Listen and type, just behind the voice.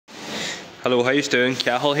Hello, how you doing?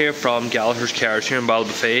 Cahill here from Gallagher's Cars here in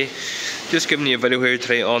Ballybofey. Just giving you a video here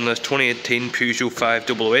today on this 2018 Peugeot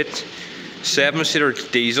 588 7-seater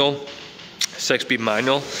diesel 6-speed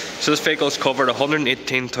manual. So this vehicle has covered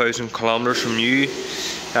 118,000 kilometers from new.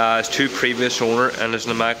 It's to previous owner and is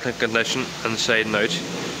in immaculate condition inside and out.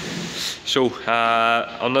 So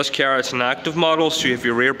on this car it's an active model, so you have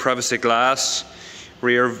your rear privacy glass,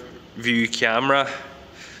 rear view camera,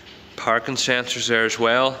 parking sensors there as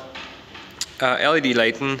well. LED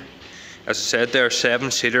lighting, as I said there,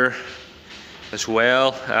 7-seater as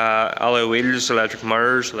well. Alloy wheels, electric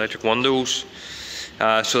mirrors, electric windows.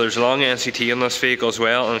 So there's a long NCT on this vehicle as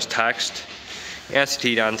well, and it's taxed.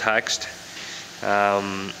 NCT and taxed.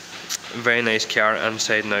 Very nice car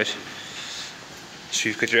inside and out. So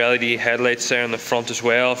you've got your LED headlights there in the front as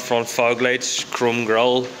well. Front fog lights, chrome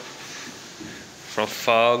grille. Front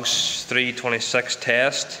fogs, 326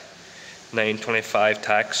 test, 925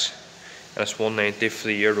 tax. And it's 190 for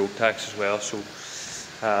the year road tax as well, so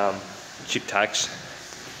cheap tax.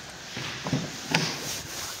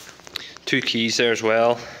 2 keys there as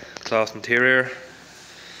well, cloth interior,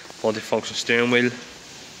 multi-function steering wheel,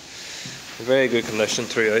 very good condition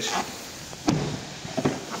throughout.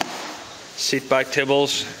 Seat back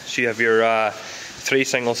tables, so you have your 3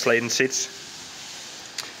 single sliding seats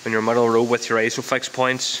in your middle row with your ISOFIX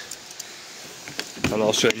points, and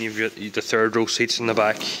also you've the 3rd row seats in the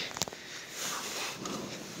back.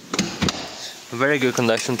 Very good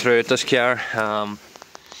condition throughout this car.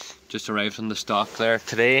 Just arrived in the stock there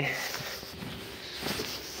today.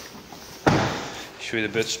 Show you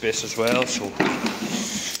the boot space as well. So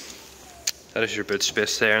that is your boot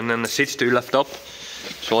space there, and then the seats do lift up.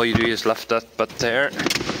 So all you do is lift that bit there, and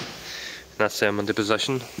that's them into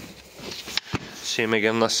position. Same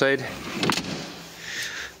again on this side,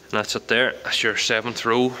 and that's it there. That's your 7th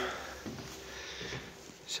row.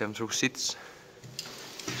 7th row seats.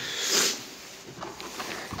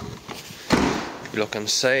 You look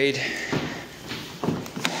inside.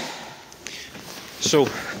 So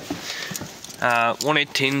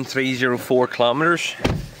 118,304 kilometers.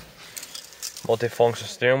 Multi-function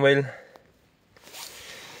steering wheel.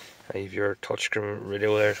 You have your touchscreen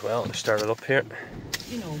radio there as well. Let's start it up here.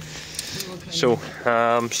 So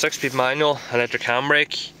 6-speed manual, electric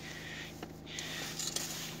handbrake,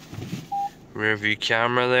 rear view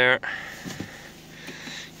camera there.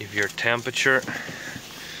 You have your temperature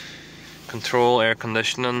control, air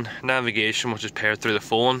conditioning, navigation, which is paired through the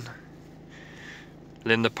phone,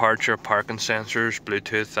 lane departure, parking sensors,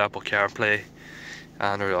 Bluetooth, Apple CarPlay,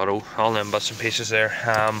 Android Auto, all them bits and pieces there.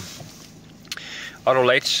 Auto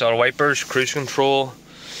lights, auto wipers, cruise control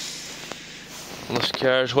on this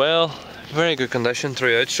car as well. Very good condition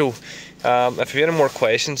throughout. So if you have any more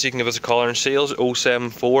questions, you can give us a call in sales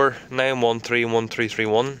 074 913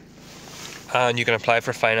 1331, and you can apply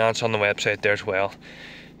for finance on the website there as well.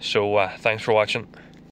 So thanks for watching.